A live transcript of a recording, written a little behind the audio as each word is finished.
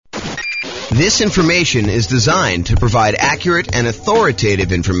This information is designed to provide accurate and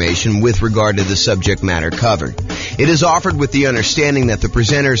authoritative information with regard to the subject matter covered. It is offered with the understanding that the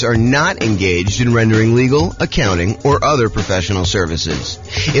presenters are not engaged in rendering legal, accounting, or other professional services.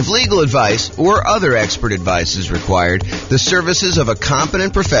 If legal advice or other expert advice is required, the services of a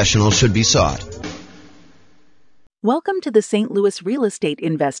competent professional should be sought. Welcome to the St. Louis Real Estate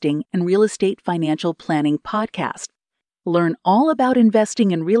Investing and Real Estate Financial Planning Podcast. Learn all about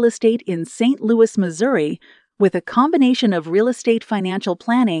investing in real estate in St. Louis, Missouri, with a combination of real estate financial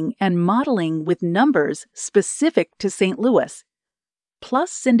planning and modeling with numbers specific to St. Louis,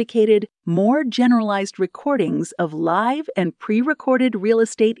 plus syndicated, more generalized recordings of live and pre-recorded real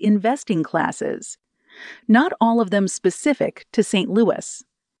estate investing classes, not all of them specific to St. Louis.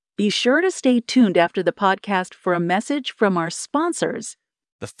 Be sure to stay tuned after the podcast for a message from our sponsors.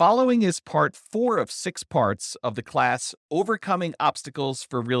 The following is part 4 of 6 parts of the class, Overcoming Obstacles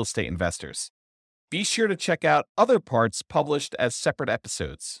for Real Estate Investors. Be sure to check out other parts published as separate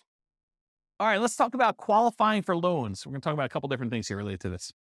episodes. All right, let's talk about qualifying for loans. We're going to talk about a couple different things here related to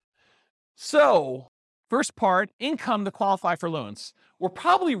this. So, first part, income to qualify for loans. We're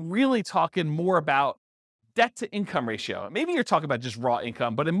probably really talking more about debt to income ratio. Maybe you're talking about just raw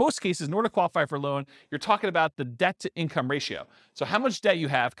income, but in most cases, in order to qualify for a loan, you're talking about the debt to income ratio. So how much debt you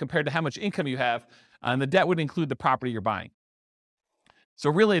have compared to how much income you have, and the debt would include the property you're buying. So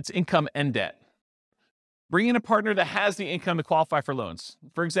really it's income and debt. Bring in a partner that has the income to qualify for loans.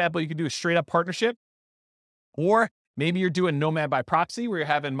 For example, you could do a straight up partnership, or maybe you're doing nomad by proxy where you're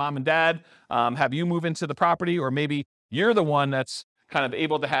having mom and dad have you move into the property, or maybe you're the one that's kind of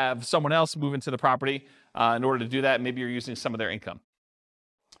able to have someone else move into the property. In order to do that, maybe you're using some of their income.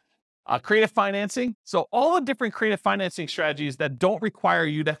 Creative financing. So all the different creative financing strategies that don't require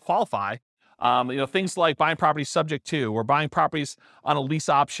you to qualify, things like buying properties subject to, or buying properties on a lease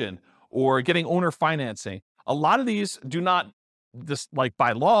option, or getting owner financing. A lot of these do not, just like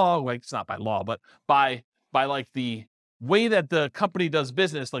by law, like it's not by law, but by like the way that the company does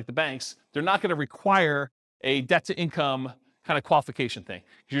business, like the banks, they're not going to require a debt to income kind of qualification thing.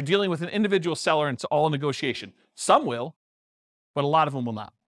 You're dealing with an individual seller and it's all a negotiation. Some will, but a lot of them will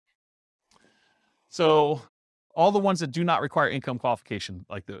not. So all the ones that do not require income qualification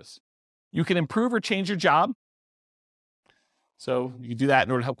like those. You can improve or change your job. So you do that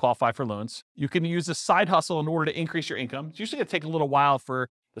in order to help qualify for loans. You can use a side hustle in order to increase your income. It's usually going to take a little while for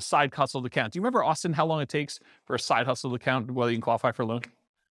the side hustle to count. Do you remember, Austin, how long it takes for a side hustle to count whether you can qualify for a loan?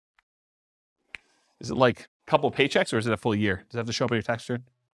 Is it like couple of paychecks, or is it a full year? Does it have to show up on your tax return?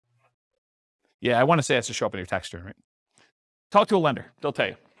 Yeah, I want to say it has to show up on your tax return, right? Talk to a lender. They'll tell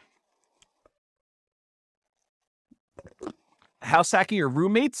you. House hacking your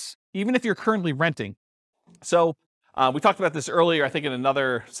roommates, even if you're currently renting. So we talked about this earlier, I think in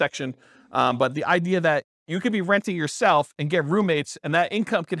another section, but the idea that you could be renting yourself and get roommates, and that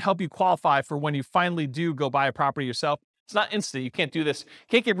income can help you qualify for when you finally do go buy a property yourself. It's not instant. You can't do this. You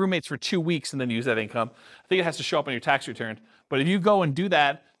can't get roommates for 2 weeks and then use that income. I think it has to show up on your tax return. But if you go and do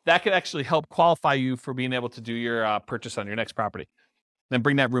that, that could actually help qualify you for being able to do your purchase on your next property. Then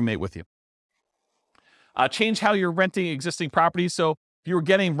bring that roommate with you. Change how you're renting existing properties. So if you were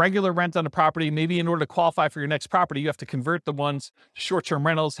getting regular rent on a property, maybe in order to qualify for your next property, you have to convert the ones to short-term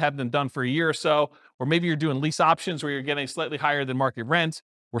rentals, have them done for a year or so. Or maybe you're doing lease options where you're getting slightly higher than market rent,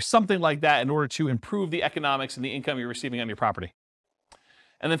 or something like that in order to improve the economics and the income you're receiving on your property.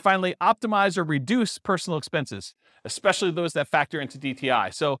 And then finally, optimize or reduce personal expenses, especially those that factor into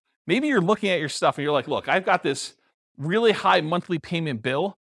DTI. So maybe you're looking at your stuff and you're like, look, I've got this really high monthly payment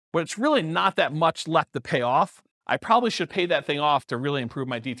bill, but it's really not that much left to pay off. I probably should pay that thing off to really improve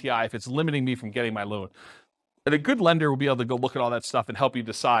my DTI if it's limiting me from getting my loan. And a good lender will be able to go look at all that stuff and help you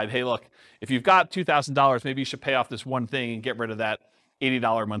decide, hey, look, if you've got $2,000, maybe you should pay off this one thing and get rid of that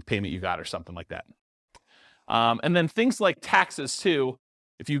 $80 a month payment you got or something like that. And then things like taxes too.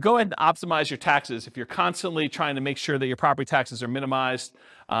 If you go ahead and optimize your taxes, if you're constantly trying to make sure that your property taxes are minimized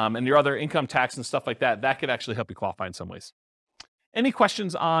and your other income tax and stuff like that, that could actually help you qualify in some ways. Any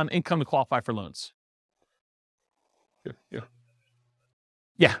questions on income to qualify for loans?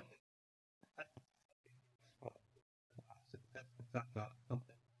 Yeah.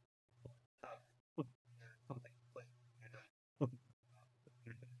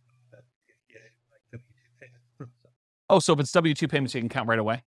 Oh, so if it's W-2 payments, you can count right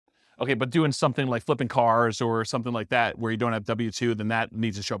away? Okay, but doing something like flipping cars or something like that where you don't have W-2, then that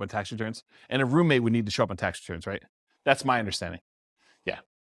needs to show up on tax returns. And a roommate would need to show up on tax returns, right? That's my understanding. Yeah.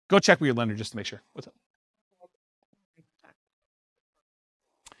 Go check with your lender just to make sure. What's up?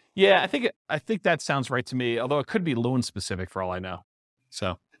 Yeah, I think that sounds right to me, although it could be loan specific for all I know.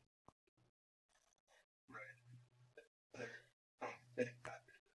 So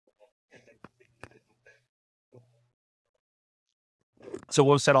So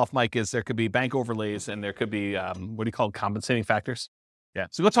what was set off, Mike, is there could be bank overlays and there could be, compensating factors. Yeah.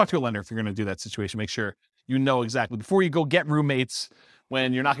 So go talk to a lender if you're going to do that situation. Make sure you know exactly before you go get roommates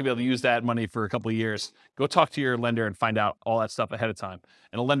when you're not going to be able to use that money for a couple of years. Go talk to your lender and find out all that stuff ahead of time.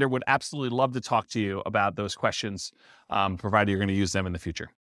 And a lender would absolutely love to talk to you about those questions, provided you're going to use them in the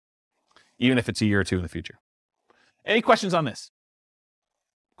future, even if it's a year or two in the future. Any questions on this?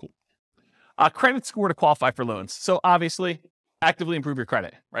 Cool. Credit score to qualify for loans. So obviously, actively improve your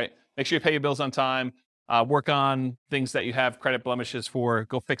credit, right? Make sure you pay your bills on time. Work on things that you have credit blemishes for.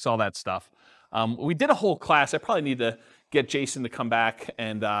 Go fix all that stuff. We did a whole class. I probably need to get Jason to come back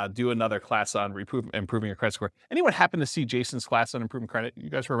and do another class on improving your credit score. Anyone happen to see Jason's class on improving credit? You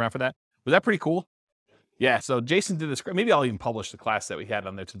guys were around for that? Was that pretty cool? Yeah, so Jason did this. Maybe I'll even publish the class that we had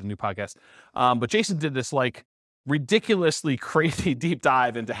on there to the new podcast. But Jason did this like ridiculously crazy deep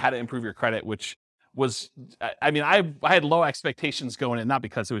dive into how to improve your credit, which was, I mean, I had low expectations going in, not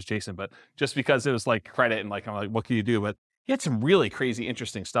because it was Jason, but just because it was like credit and like, I'm like, what can you do? But he had some really crazy,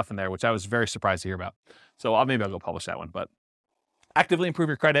 interesting stuff in there, which I was very surprised to hear about. So maybe I'll go publish that one. But actively improve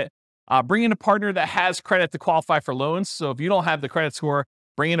your credit. Bring in a partner that has credit to qualify for loans. So if you don't have the credit score,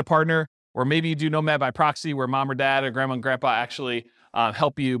 bring in a partner, or maybe you do Nomad by proxy where mom or dad or grandma and grandpa actually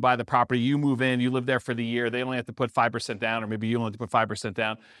help you buy the property. You move in, you live there for the year. They only have to put 5% down, or maybe you only have to put 5%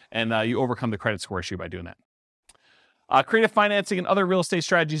 down, and you overcome the credit score issue by doing that. Creative financing and other real estate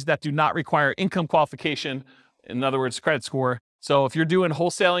strategies that do not require income qualification, in other words, credit score. So if you're doing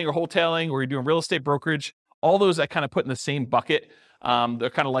wholesaling or wholetailing, or you're doing real estate brokerage, all those that kind of put in the same bucket, they're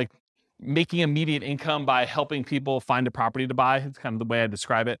kind of like making immediate income by helping people find a property to buy. It's kind of the way I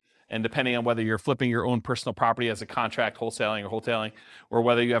describe it. And depending on whether you're flipping your own personal property as a contract, wholesaling or wholetailing, or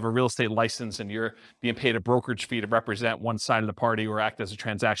whether you have a real estate license and you're being paid a brokerage fee to represent one side of the party or act as a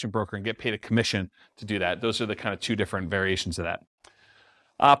transaction broker and get paid a commission to do that. Those are the kind of two different variations of that.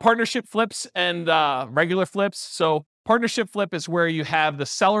 Partnership flips and regular flips. So partnership flip is where you have the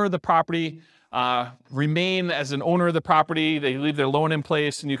seller of the property remain as an owner of the property. They leave their loan in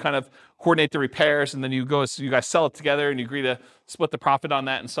place and you kind of coordinate the repairs, and then you guys sell it together and you agree to split the profit on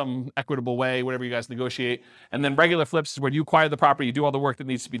that in some equitable way, whatever you guys negotiate. And then regular flips is where you acquire the property, you do all the work that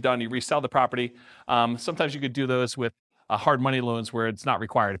needs to be done, you resell the property. Sometimes you could do those with hard money loans where it's not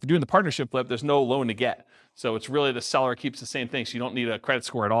required. If you're doing the partnership flip, there's no loan to get. So it's really the seller keeps the same thing, so you don't need a credit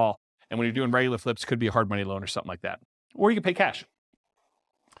score at all. And when you're doing regular flips, it could be a hard money loan or something like that. Or you can pay cash.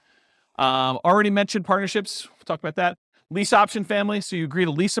 Already mentioned partnerships. We'll talk about that. Lease option family. So you agree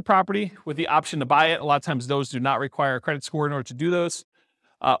to lease a property with the option to buy it. A lot of times those do not require a credit score in order to do those.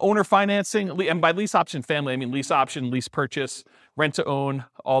 Owner financing. And by lease option family, I mean lease option, lease purchase, rent to own,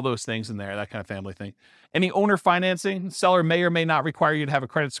 all those things in there, that kind of family thing. Any owner financing, seller may or may not require you to have a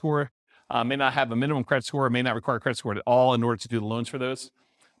credit score, may not have a minimum credit score, may not require a credit score at all in order to do the loans for those.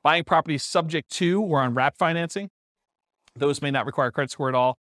 Buying properties subject to or on wrap financing. Those may not require a credit score at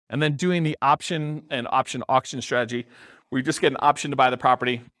all. And then doing the option and option auction strategy, where you just get an option to buy the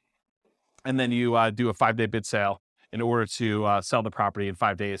property, and then you do a 5-day bid sale in order to sell the property in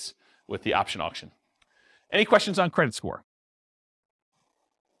 5 days with the option auction. Any questions on credit score?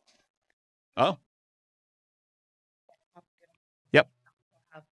 Oh. Yep.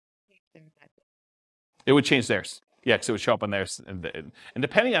 It would change theirs. Yeah, because it would show up on theirs. And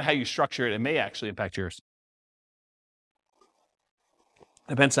depending on how you structure it, it may actually impact yours.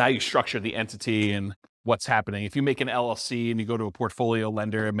 Depends on how you structure the entity and what's happening. If you make an LLC and you go to a portfolio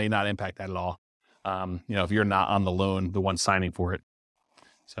lender, it may not impact that at all. If you're not on the loan, the one signing for it.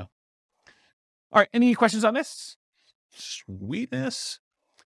 So, all right, any questions on this? Sweetness.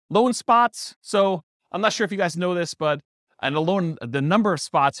 Loan spots. So I'm not sure if you guys know this, but the number of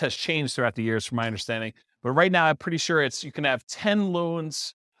spots has changed throughout the years from my understanding. But right now, I'm pretty sure you can have 10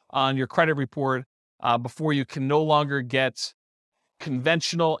 loans on your credit report before you can no longer get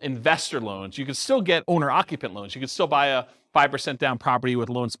conventional investor loans. You can still get owner-occupant loans. You can still buy a 5% down property with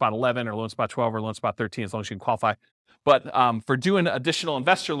loan spot 11 or loan spot 12 or loan spot 13 as long as you can qualify. But for doing additional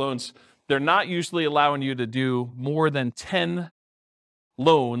investor loans, they're not usually allowing you to do more than 10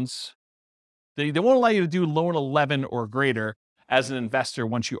 loans. They won't allow you to do loan 11 or greater as an investor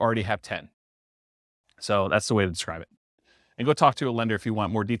once you already have 10. So that's the way to describe it. And go talk to a lender if you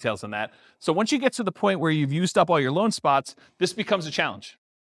want more details on that. So once you get to the point where you've used up all your loan spots, this becomes a challenge.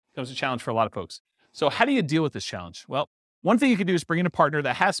 It becomes a challenge for a lot of folks. So how do you deal with this challenge? Well, one thing you can do is bring in a partner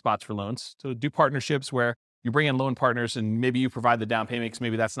that has spots for loans. So do partnerships where you bring in loan partners and maybe you provide the down payment because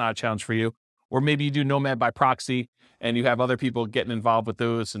maybe that's not a challenge for you. Or maybe you do Nomad by proxy and you have other people getting involved with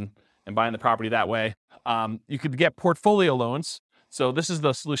those and buying the property that way. You could get portfolio loans. So this is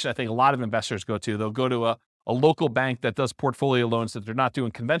the solution I think a lot of investors go to. They'll go to a a local bank that does portfolio loans, that they're not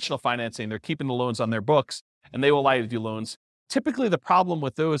doing conventional financing, they're keeping the loans on their books, and they will allow you to do loans. Typically, the problem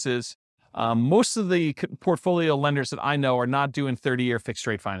with those is most of the portfolio lenders that I know are not doing 30-year fixed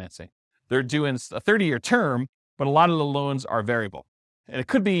rate financing. They're doing a 30-year term, but a lot of the loans are variable. And it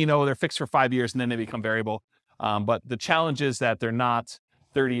could be, they're fixed for 5 years and then they become variable. But the challenge is that they're not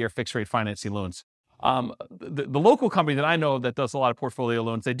 30-year fixed rate financing loans. The local company that I know that does a lot of portfolio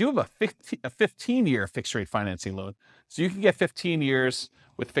loans, they do have a 15-year fixed rate financing loan. So you can get 15 years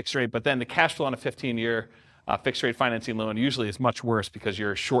with fixed rate, but then the cash flow on a 15-year fixed rate financing loan usually is much worse because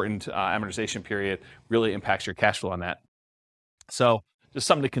your shortened amortization period really impacts your cash flow on that. So just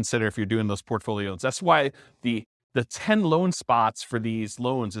something to consider if you're doing those portfolio loans. That's why the 10 loan spots for these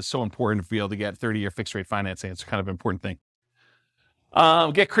loans is so important to be able to get 30-year fixed rate financing. It's kind of an important thing.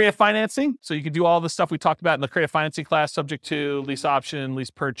 Get creative financing. So you can do all the stuff we talked about in the creative financing class, subject to lease option, lease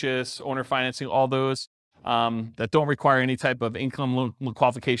purchase, owner financing, all those that don't require any type of income loan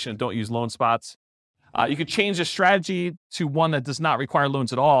qualification and don't use loan spots. You could change the strategy to one that does not require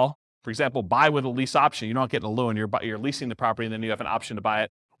loans at all. For example, buy with a lease option. You're not getting a loan. You're leasing the property, and then you have an option to buy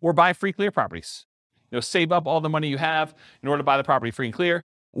it. Or buy free clear properties. Save up all the money you have in order to buy the property free and clear.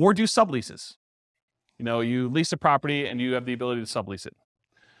 Or do subleases. You lease a property, and you have the ability to sublease it.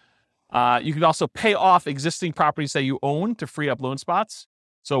 You can also pay off existing properties that you own to free up loan spots.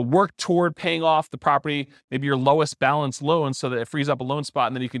 So work toward paying off the property, maybe your lowest balance loan, so that it frees up a loan spot,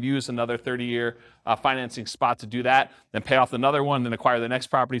 and then you could use another 30-year financing spot to do that, then pay off another one, then acquire the next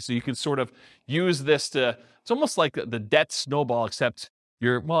property. So you can sort of use this it's almost like the debt snowball, except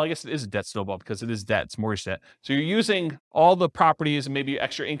I guess it is a debt snowball because it is debt, it's mortgage debt. So you're using all the properties and maybe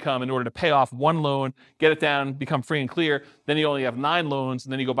extra income in order to pay off one loan, get it down, become free and clear. Then you only have 9 loans,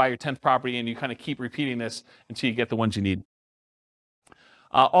 and then you go buy your 10th property, and you kind of keep repeating this until you get the ones you need.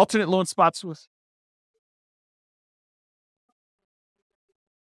 Alternate loan spots with...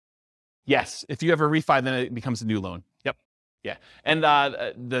 Yes, if you have a refi, then it becomes a new loan. Yep, yeah. And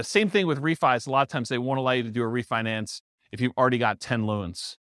the same thing with refis. A lot of times they won't allow you to do a refinance if you've already got 10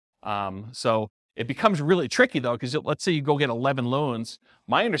 loans. So it becomes really tricky though, because let's say you go get 11 loans.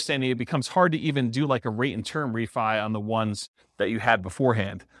 My understanding, it becomes hard to even do like a rate and term refi on the ones that you had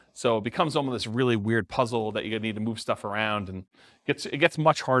beforehand. So it becomes almost this really weird puzzle that you need to move stuff around, and it gets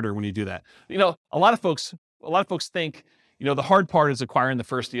much harder when you do that. A lot of folks think, the hard part is acquiring the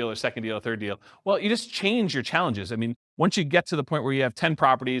first deal or second deal or third deal. Well, you just change your challenges. I mean, once you get to the point where you have 10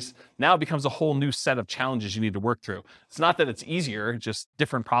 properties, now it becomes a whole new set of challenges you need to work through. It's not that it's easier, just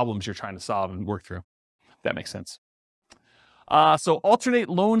different problems you're trying to solve and work through, if that makes sense. So alternate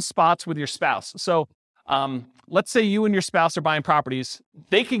loan spots with your spouse. So let's say you and your spouse are buying properties.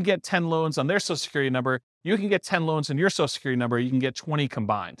 They can get 10 loans on their Social Security number. You can get 10 loans on your Social Security number. You can get 20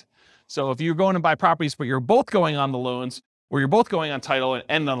 combined. So if you're going to buy properties, but you're both going on the loans, or you're both going on title and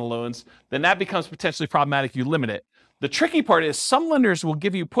end on the loans, then that becomes potentially problematic. You limit it. The tricky part is some lenders will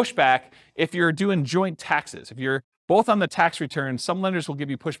give you pushback if you're doing joint taxes. If you're both on the tax return, some lenders will give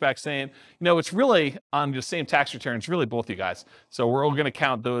you pushback saying, it's really on the same tax return. It's really both you guys. So we're all going to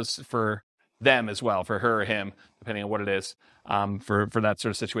count those for them as well, for her or him, depending on what it is, for that sort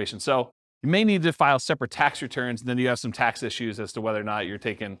of situation. So you may need to file separate tax returns, and then you have some tax issues as to whether or not you're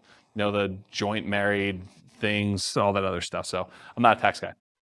taking, the joint married things, all that other stuff. So I'm not a tax guy.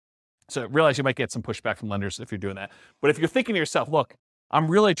 So realize you might get some pushback from lenders if you're doing that. But if you're thinking to yourself, look, I'm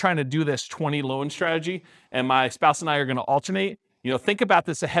really trying to do this 20 loan strategy, and my spouse and I are going to alternate, think about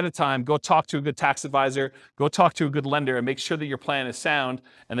this ahead of time. Go talk to a good tax advisor, go talk to a good lender, and make sure that your plan is sound.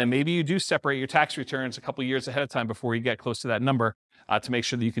 And then maybe you do separate your tax returns a couple of years ahead of time before you get close to that number to make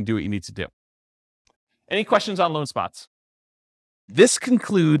sure that you can do what you need to do. Any questions on loan spots? This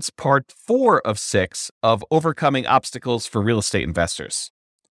concludes part 4 of 6 of Overcoming Obstacles for Real Estate Investors.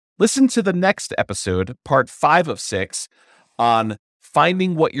 Listen to the next episode, part 5 of 6, on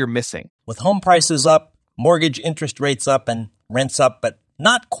finding what you're missing. With home prices up, mortgage interest rates up, and rents up, but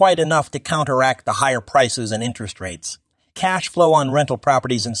not quite enough to counteract the higher prices and interest rates, cash flow on rental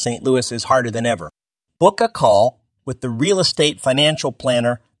properties in St. Louis is harder than ever. Book a call with the Real Estate Financial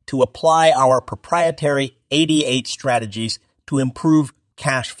Planner to apply our proprietary 88 strategies to improve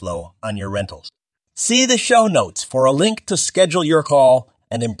cash flow on your rentals. See the show notes for a link to schedule your call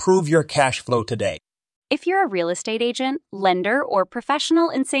and improve your cash flow today. If you're a real estate agent, lender, or professional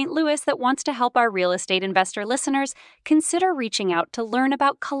in St. Louis that wants to help our real estate investor listeners, consider reaching out to learn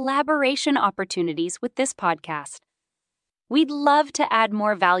about collaboration opportunities with this podcast. We'd love to add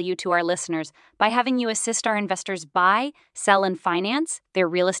more value to our listeners by having you assist our investors buy, sell, and finance their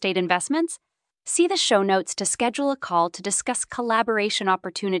real estate investments. See the show notes to schedule a call to discuss collaboration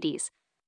opportunities.